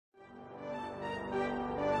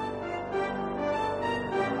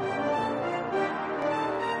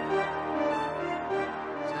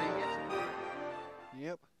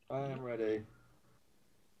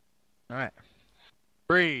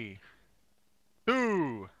3,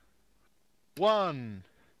 2, 1,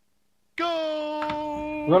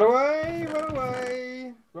 go! Run away! Run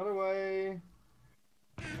away! Run away!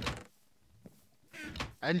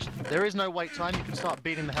 And there is no wait time. You can start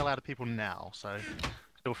beating the hell out of people now, so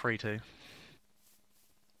feel free to.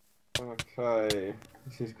 Okay,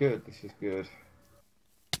 this is good. This is good.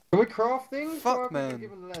 Can we craft things? Fuck, or have we man. been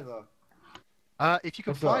given leather? If you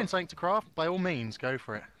can What's find up? something to craft, by all means, go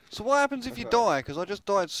for it. So what happens if you Okay. die? Because I just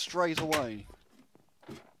died straight away.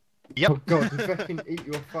 Yep. Oh god, you fucking eat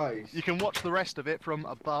your face. You can watch the rest of it from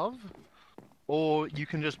above, or you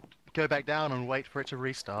can just go back down and wait for it to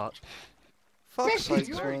restart. Fuck's Becky, sakes,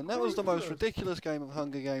 you're man. That was the most ruthless. ridiculous game of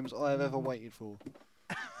Hunger Games I have ever waited for.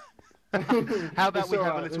 How about It's we have a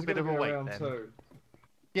alright, little there's bit of gonna a be wait round then? two.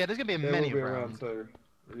 Yeah, there's going to be There many will be round. round two.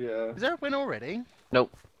 Yeah. Is there a win already?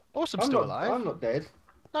 Nope. Awesome's still alive. I'm not dead.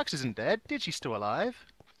 Nux isn't dead. Digi's still alive.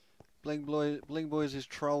 Bling Boys is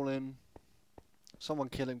trolling. Someone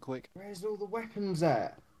kill him quick. Where's all the weapons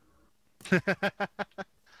at?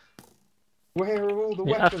 Where are all the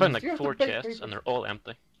Yeah, I weapons? found Do you like have to 4 beat chests people? and they're all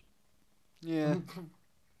empty. Yeah.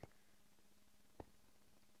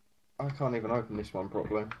 I can't even open this one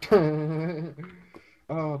properly.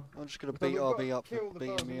 Oh, I'm just gonna so beat we've got RB to up for kill the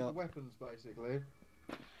beating person me with up. the weapons, basically.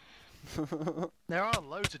 There are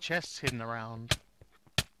loads of chests hidden around.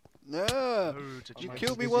 No! Loads of You I'm chests.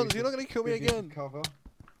 killed me busy once, you're not to- gonna kill me busy to again. Cover.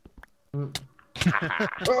 Oh,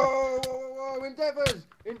 whoa, whoa, whoa, Endeavours!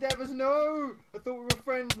 Endeavours, no! I thought we were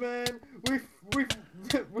friends, man.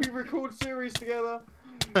 We record series together.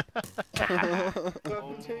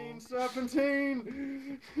 Serpentine,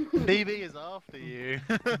 serpentine. BB is after you.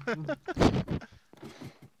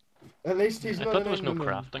 At least he's I not thought an there was no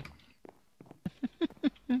Enderman. crafting.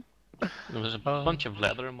 There was a bunch of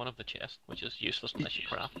leather in one of the chests, which is useless unless you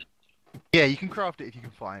craft. Yeah, you can craft it if you can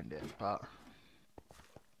find it, but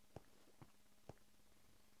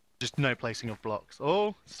just no placing of blocks.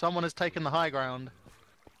 Oh, someone has taken the high ground.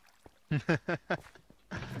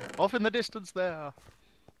 Off in the distance there.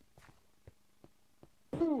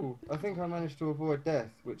 Ooh, I think I managed to avoid death,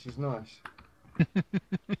 which is nice.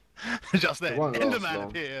 Just then, won't last Enderman long.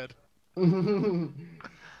 appeared.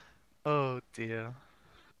 I Oh dear.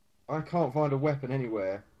 can't find a weapon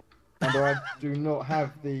anywhere, and I do not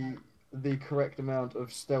have the correct amount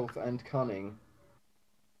of stealth and cunning.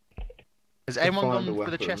 Has To anyone find gone a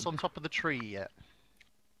for the weapon. chest on top of the tree yet?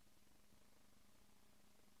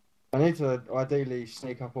 I need to ideally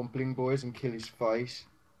sneak up on Bling Boys and kill his face.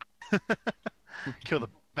 Kill the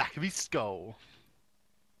back of his skull.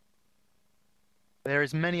 There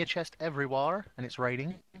is many a chest everywhere, and it's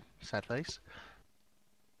raining. Sad face.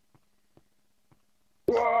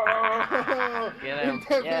 Whoa! Get him.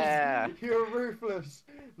 Endeavours, Yeah. You're ruthless.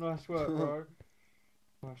 Nice work, bro.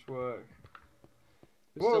 Nice work.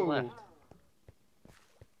 Who's still Whoa. left?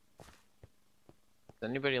 Is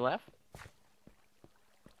anybody left?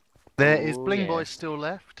 There is Oh, Bling yeah. Boy still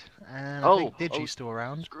left, and I Oh, think Digi's oh. still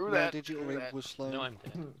around. Screw No, Digital Link was slow. No, I'm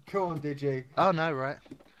dead. Come on, Digi. Oh no, right.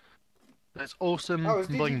 That's awesome. Oh, is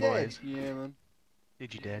Digi Bling dead? Boys. Yeah, man.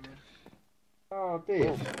 Digi dead. Oh,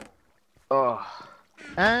 Dig. Oh.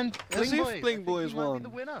 And As Bling if Boys. Bling I think Boys you might be won. the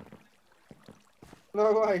winner.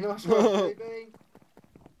 No way, nice work, baby.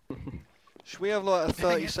 Should we have like a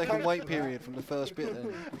 30-second Thanks wait for period that. from the first bit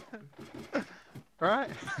then? Right?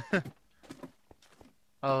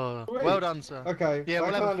 Oh, Great. well done, sir. Okay, Yeah, I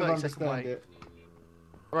we'll have a kind of 30-second understand wait. it.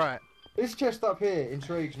 Right. This chest up here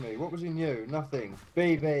intrigues me. What was in you? Nothing.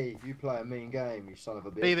 BB, you play a mean game, you son of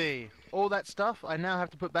a bitch. BB, all that stuff I now have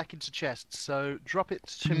to put back into chests, so drop it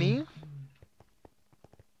to me.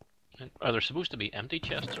 Are there supposed to be empty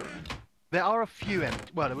chests or? There are a few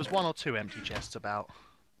empty. Well, there was 1 or 2 empty chests about.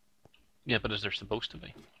 Yeah, but is there supposed to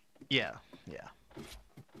be? Yeah, yeah.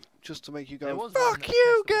 Just to make you There go, was one fuck chest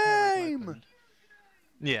you, that was never game! opened.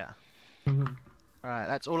 Yeah. Alright,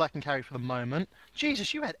 that's all I can carry for the moment.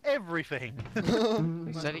 Jesus, you had everything!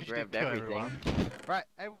 He said he grabbed Go, everything. everyone. Right,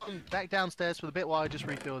 everyone back downstairs for the bit while I just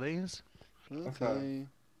refill these. Okay.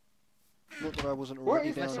 Not that I wasn't What already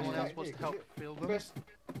is down Unless that someone here. else wants to help fill them.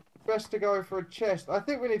 Best to go for a chest. I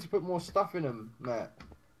think we need to put more stuff in them, Matt.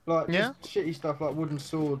 Like, Yeah? just shitty stuff like wooden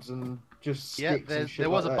swords and just Yeah, sticks and shit there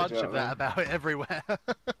was like a that, bunch do you of know what I that about it everywhere. mean?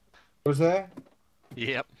 Was there?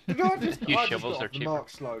 Yep. Did I just, Use I just shovels, got they're off the cheaper. mark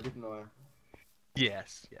slow, didn't I?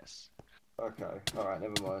 Yes, yes. Okay, alright,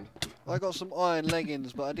 never mind. I got some iron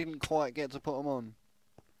leggings, but I didn't quite get to put them on.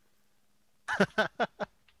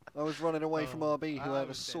 I was running away from Oh, RB, who I had a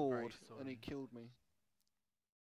was dead very sword, and he sorry. killed me.